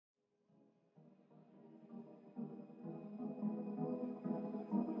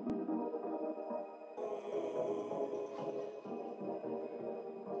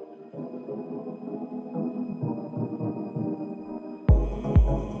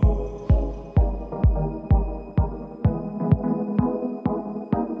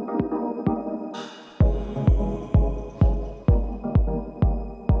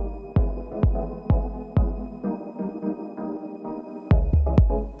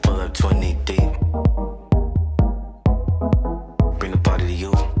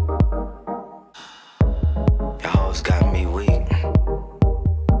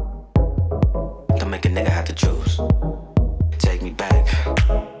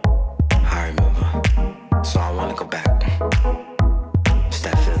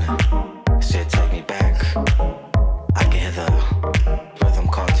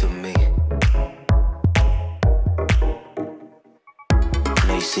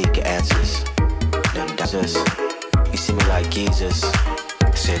seeking answers. Them dancers, you see me like Jesus.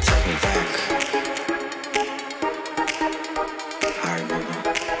 Said take me back. I remember.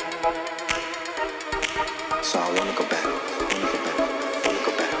 So I wanna go back. Wanna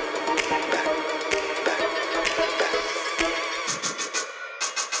go back.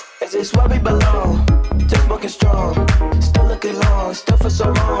 Is this where we belong? Just walking strong, still looking long, still for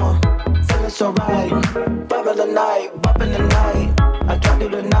so long. Feeling so right, bumping the night, I drive through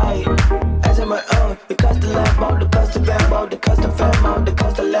the night. As in my own, the custom Lambo, the custom Vambo, the custom Famo, the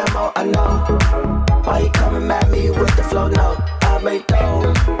custom Lambo. I know, why you coming at me with the flow? No, I made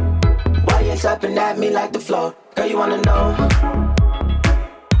though. Why you slapping at me like the flow? Girl, you wanna know?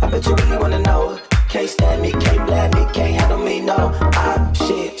 I bet you really wanna know. Can't stand me, can't blame me, can't handle me, no.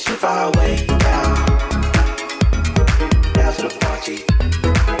 Shit, she far away now. Down to the party.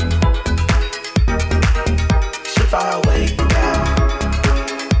 She far away now.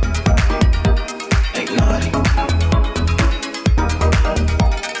 Ignore it.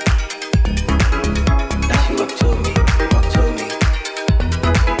 Now she walk to me,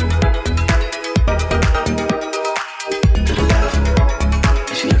 to the left,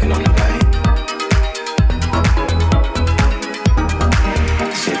 and she looking on the right.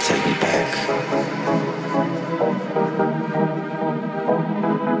 Said take me back.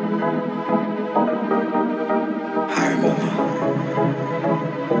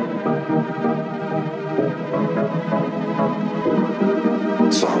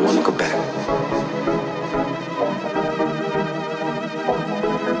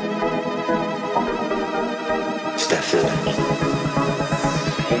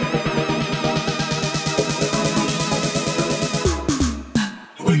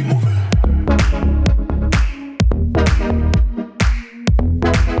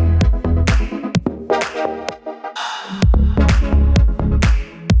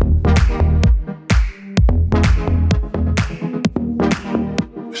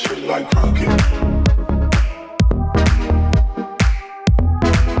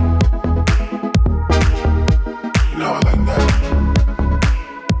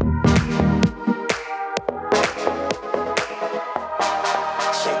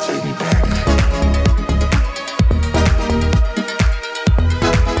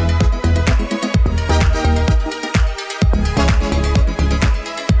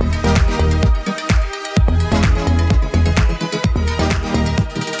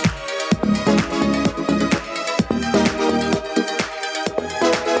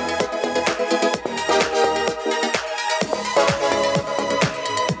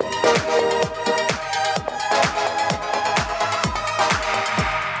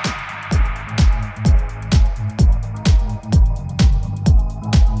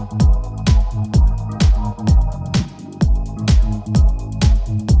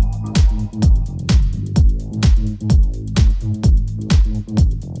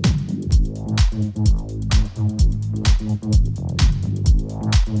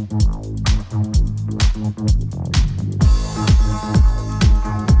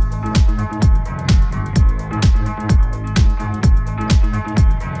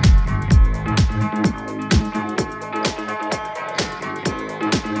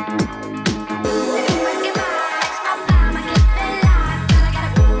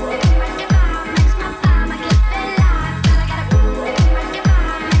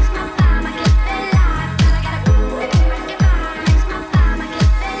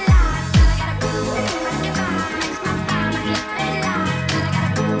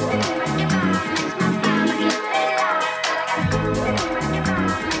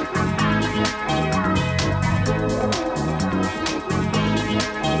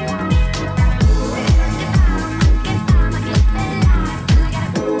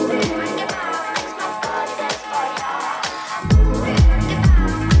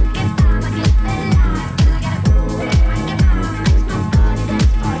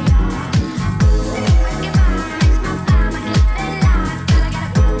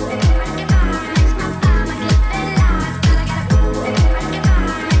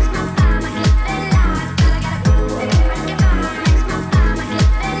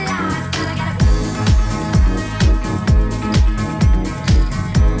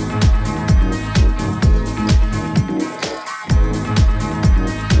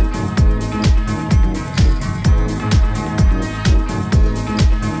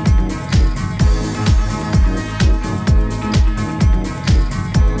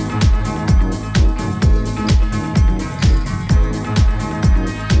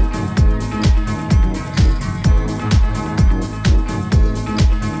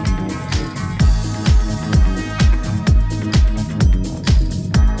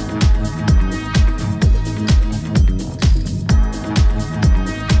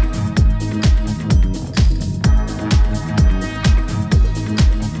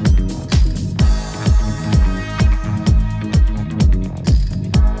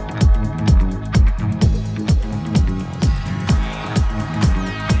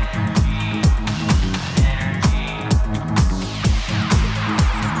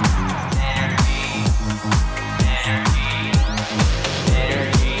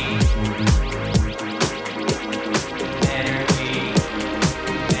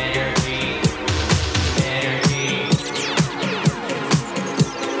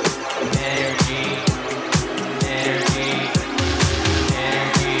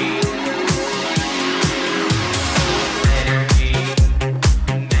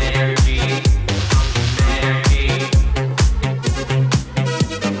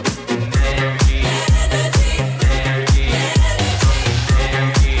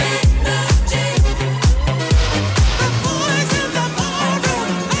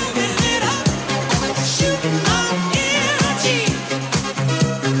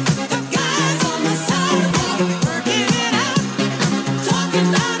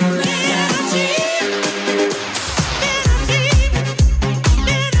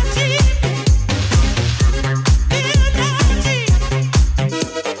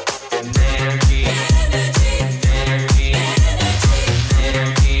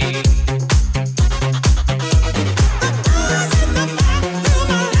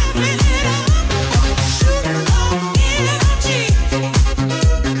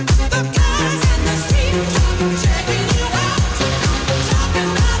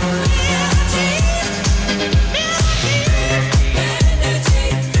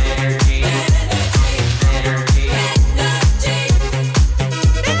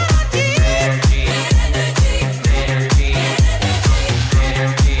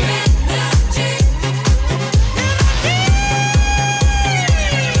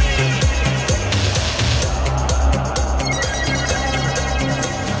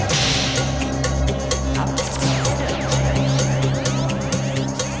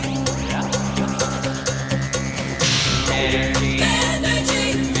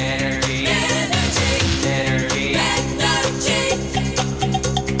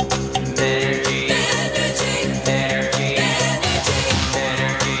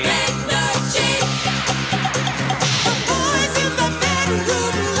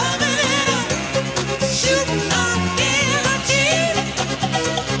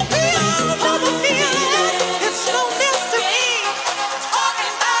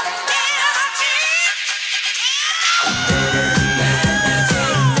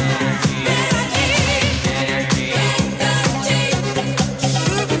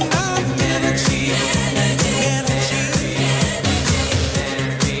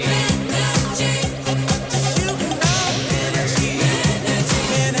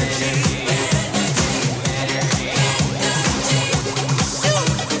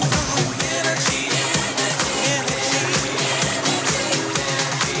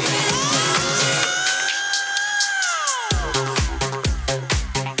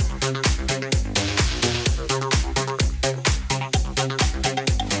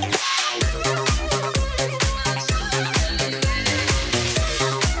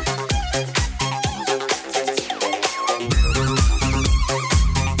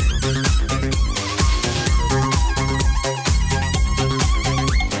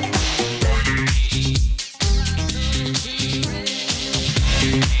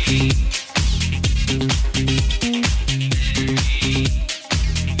 Work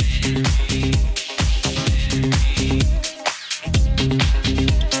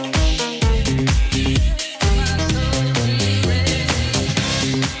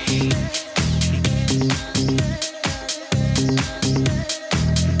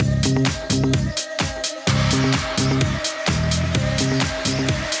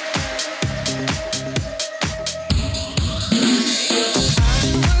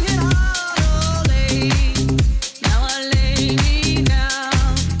it hard.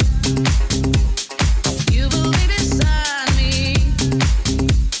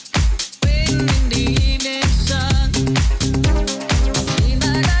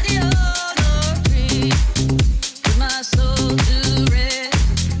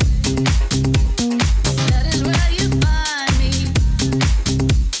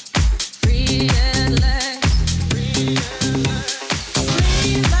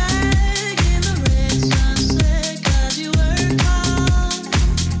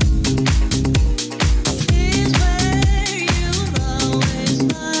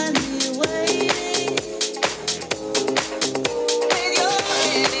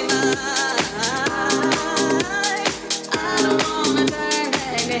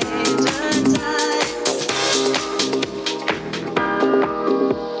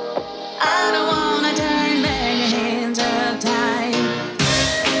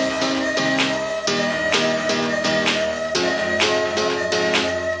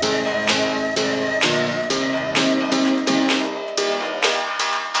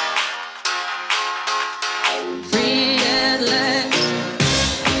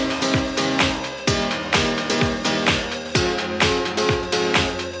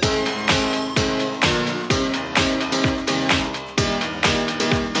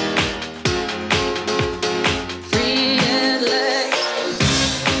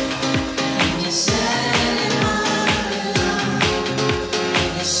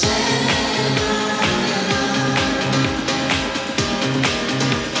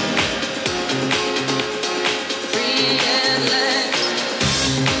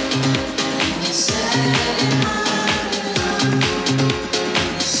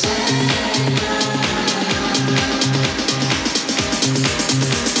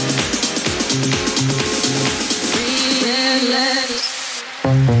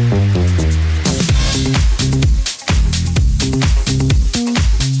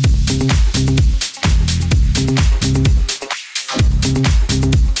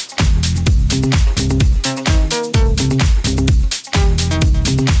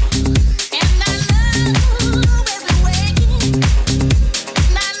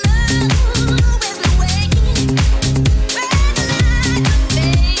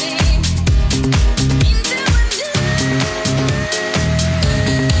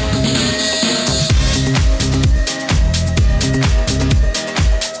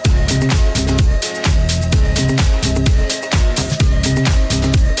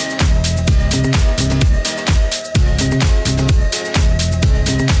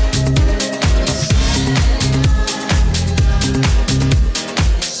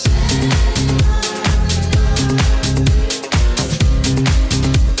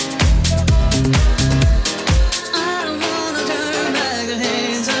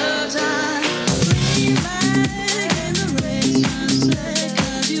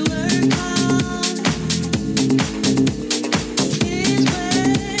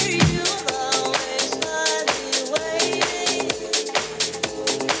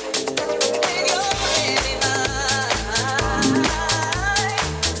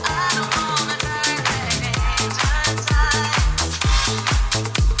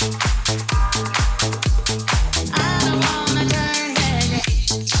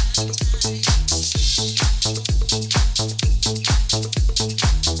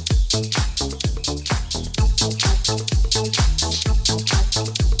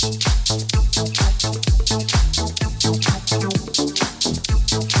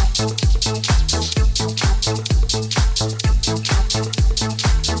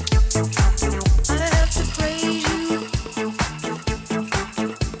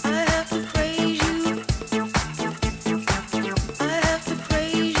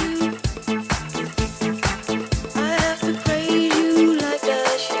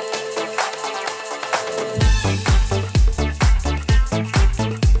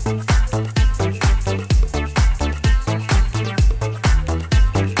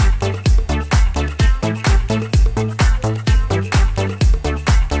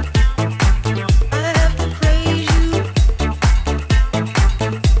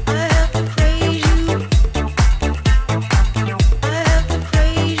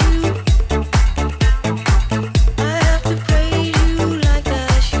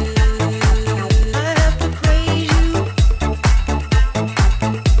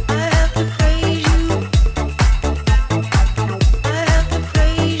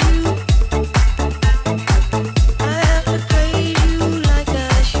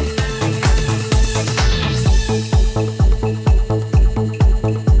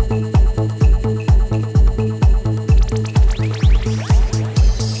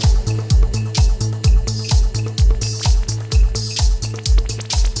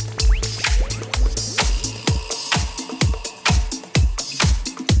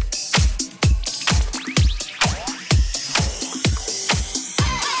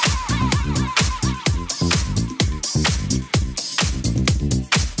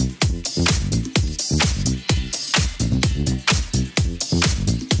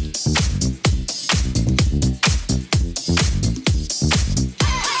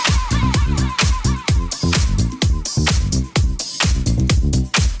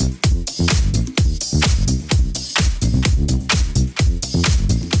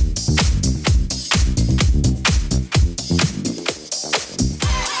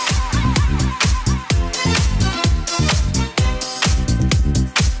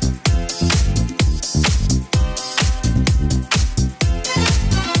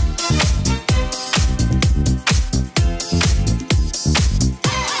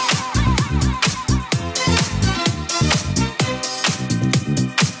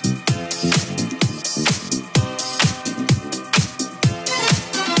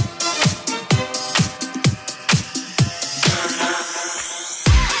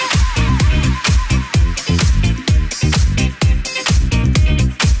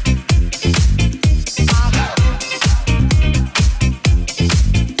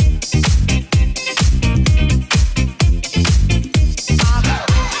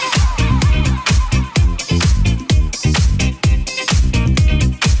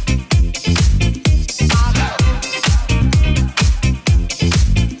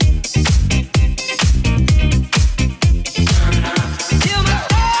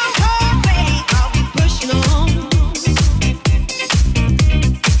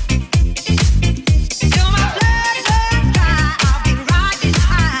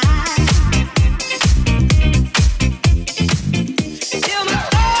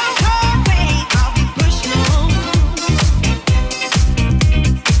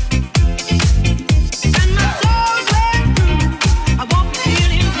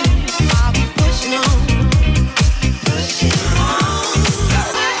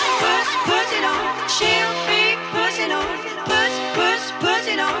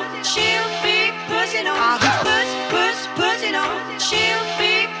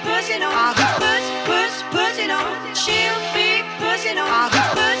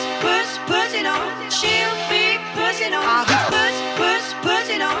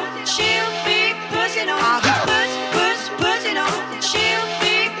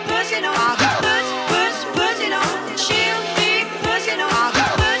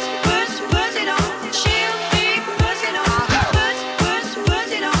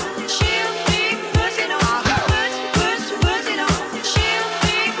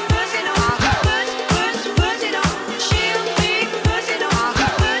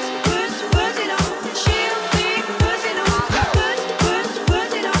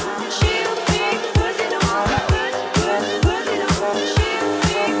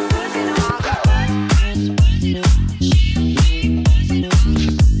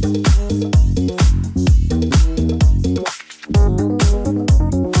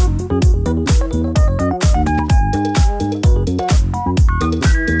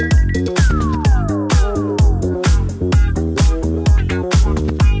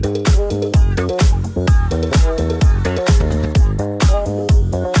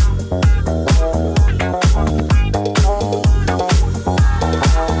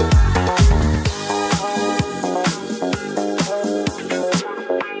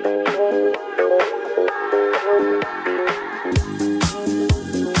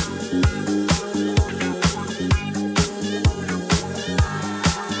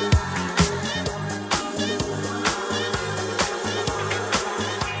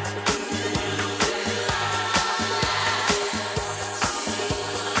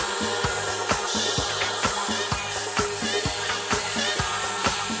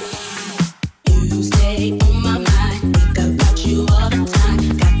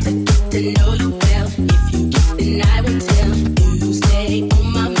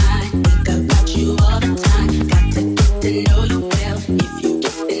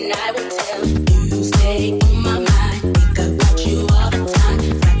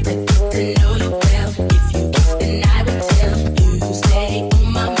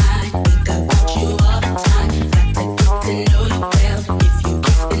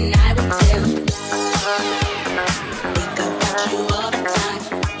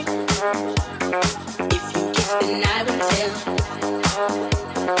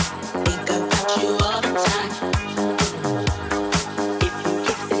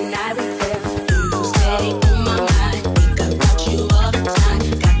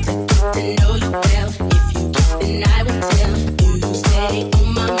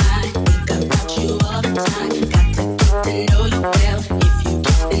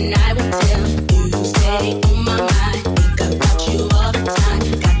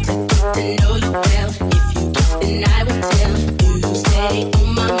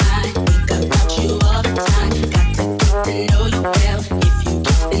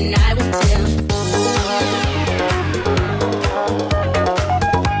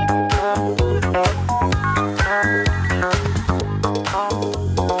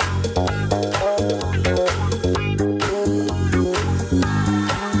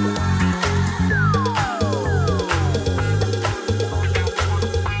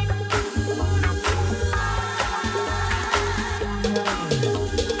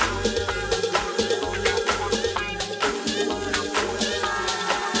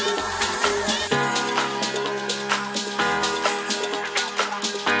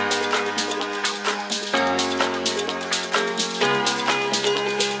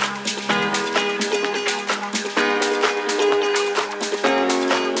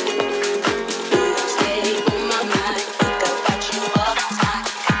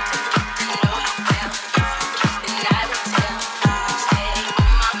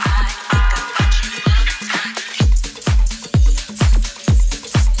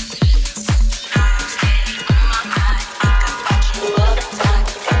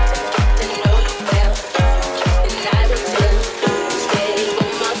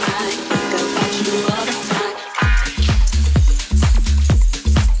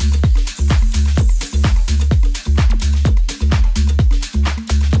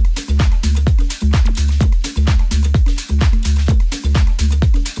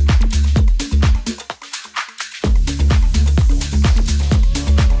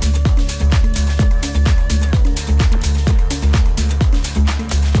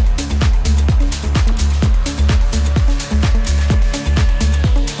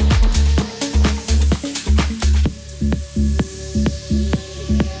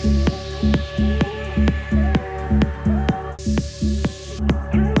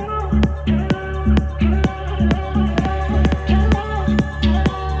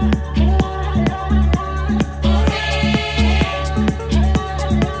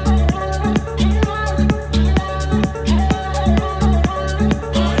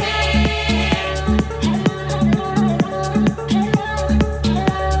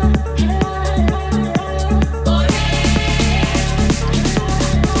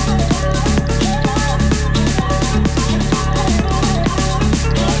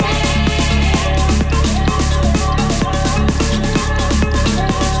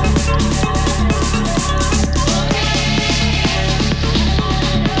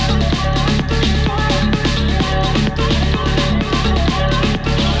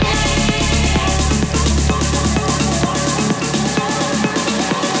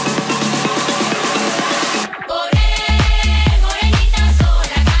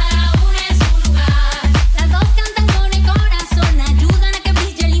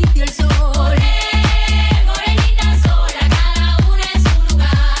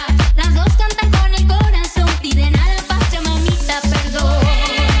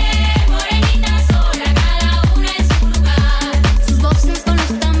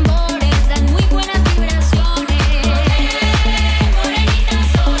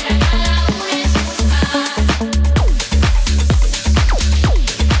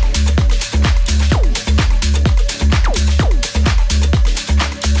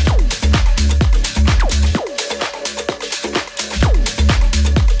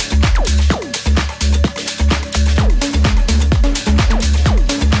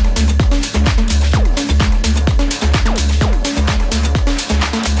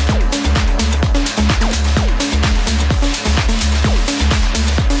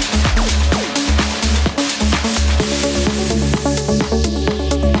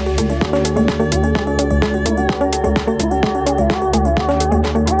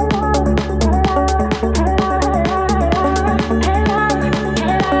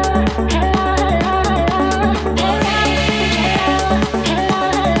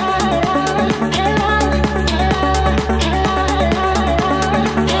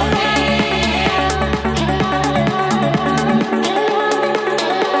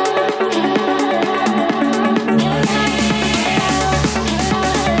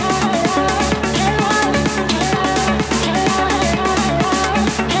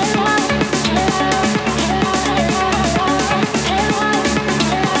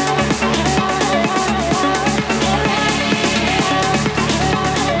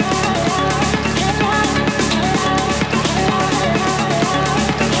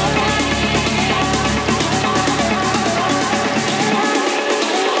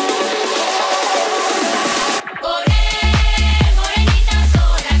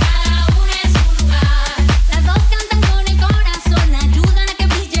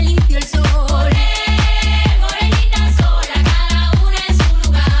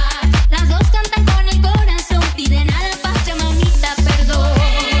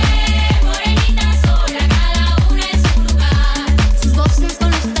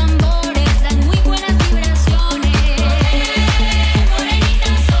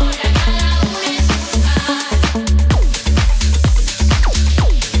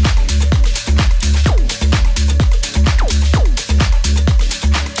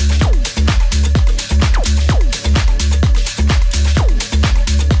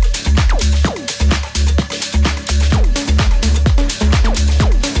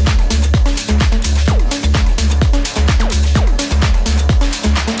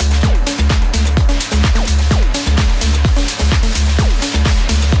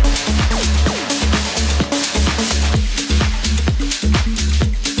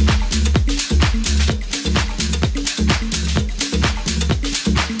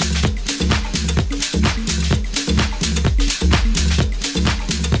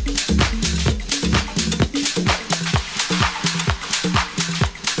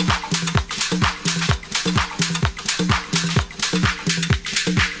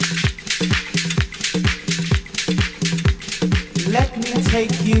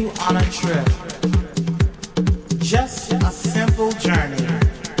 take you on a trip. Just a simple journey.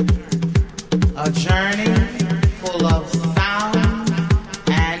 A journey full of sound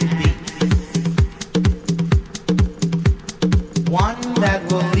and beats. One that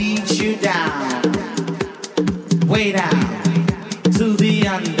will lead you down, way down to the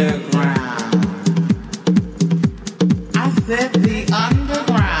underground. I said the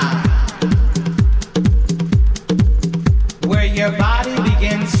underground, where your body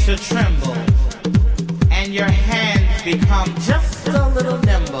begins to tremble and your hands become just a little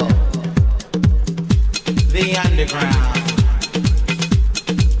nimble. The underground.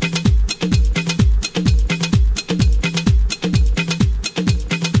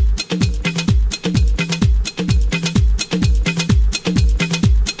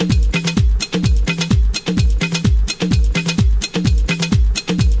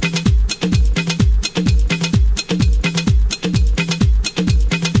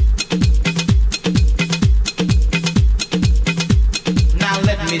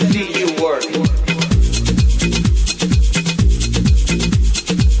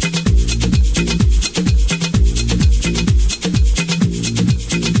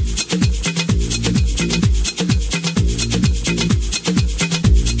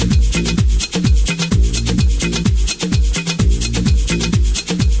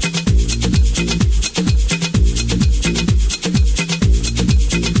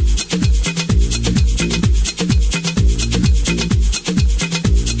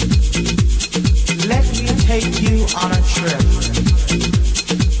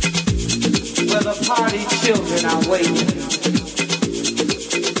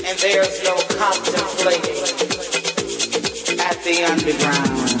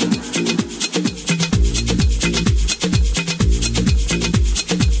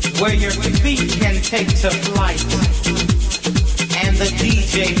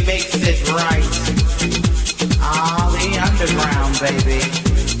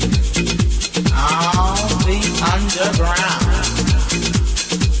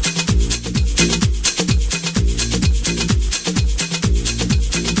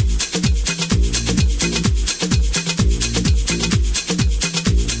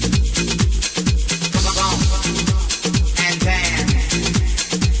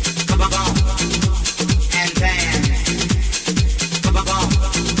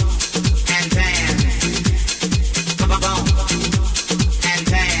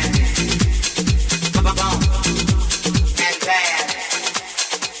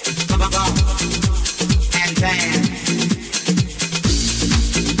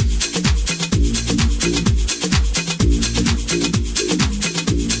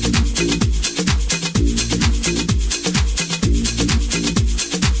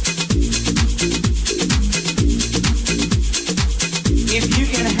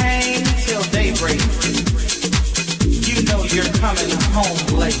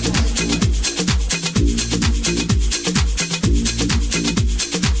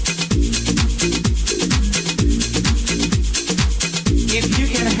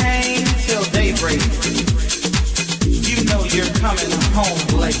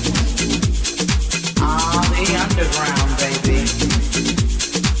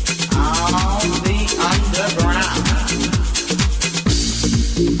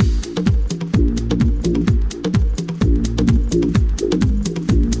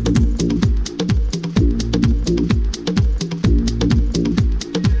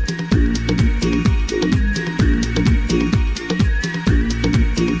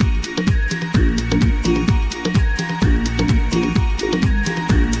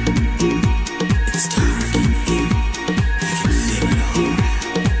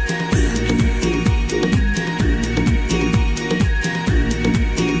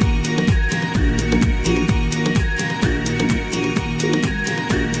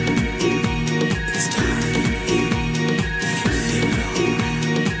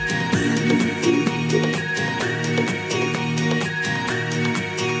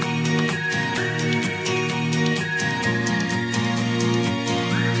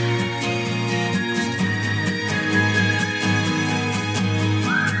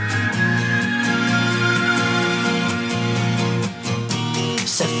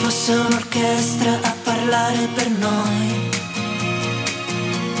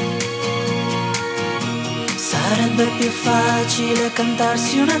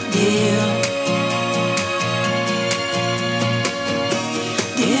 Cantarsi un addio,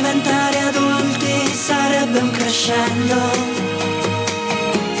 diventare adulti sarebbe un crescendo,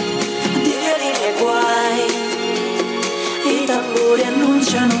 divenire guai, i tamburi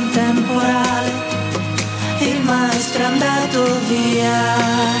annunciano un temporale, il maestro è andato andato via.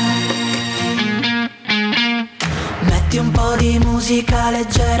 Metti un po' di musica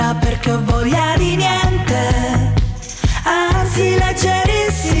leggera perché ho voglia di niente, anzi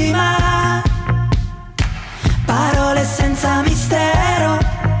leggerissima. Parole senza mistero,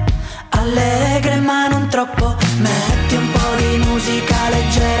 allegre ma non troppo. Metti un po' di musica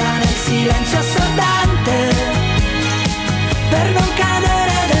leggera nel silenzio assordante, per non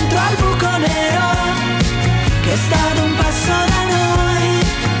cadere dentro al buco nero che è stato un passo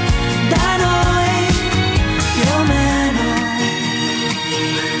da noi più o meno.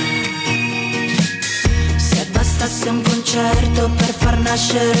 Se bastasse un concerto per far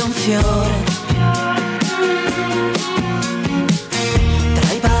nascere un fiore,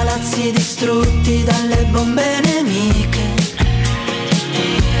 tra i palazzi distrutti dalle bombe nemiche,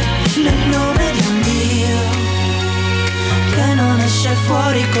 nel nome di un Dio che non esce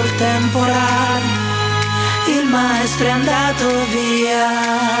fuori col temporale, il maestro è andato via.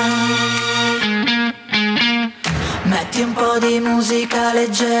 Metti un po' di musica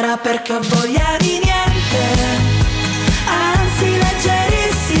leggera perché ho voglia di niente, anzi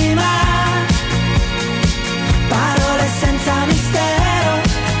leggerissima. Parole senza mistero,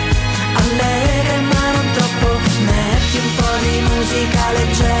 allegre ma non troppo. Metti un po' di musica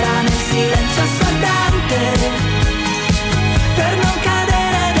leggera nel silenzio assordante, per non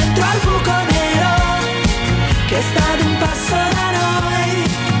cadere dentro al buco nero che è stato un passo da noi.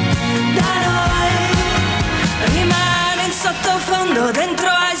 Rimane in sottofondo dentro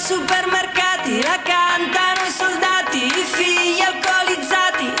ai supermercati, la cantano i soldati, i figli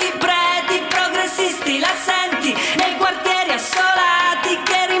alcolizzati, i preti progressisti, la senti nei quartieri assolati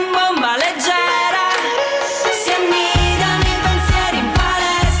che rimbomba leggera. Si annidano i pensieri in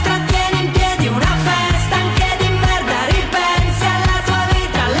palestra, tieni in piedi una festa anche di merda, ripensi alla tua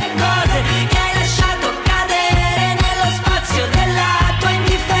vita, alle cose che hai lasciato cadere nello spazio della tua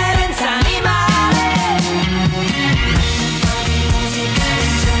indifferenza animale. Un po' di musica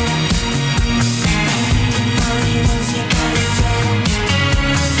leggera, un po' di musica leggera,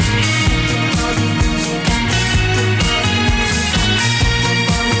 un po' di musica,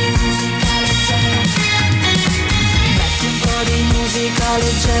 un po' di musica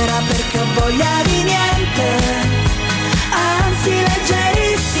leggera perché ho voglia di niente, anzi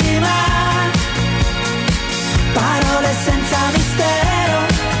leggerissima. Parole senza mistero,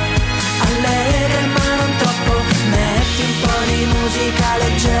 allegre ma non troppo. Metti un po' di musica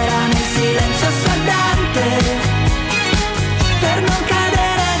leggera nel silenzio assordante, per non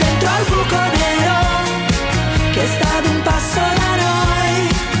cadere dentro al buco nero che è stato un passo da noi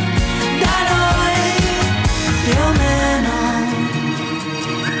più o meno.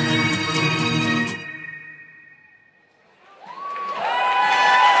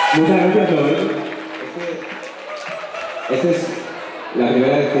 Muchas gracias a todos. Esta es la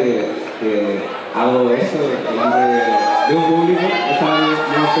primera vez que hago esto delante de un público. Es algo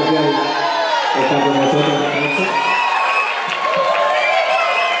muy especial estar con vosotros esta noche.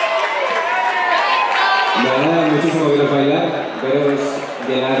 Me agrada muchísimo veros bailar, veros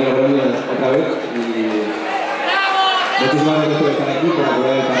llenar los premios otra vez y muchísimas gracias por estar aquí, por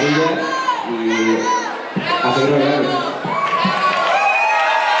apoyar el Parrilla y a seguir bailando.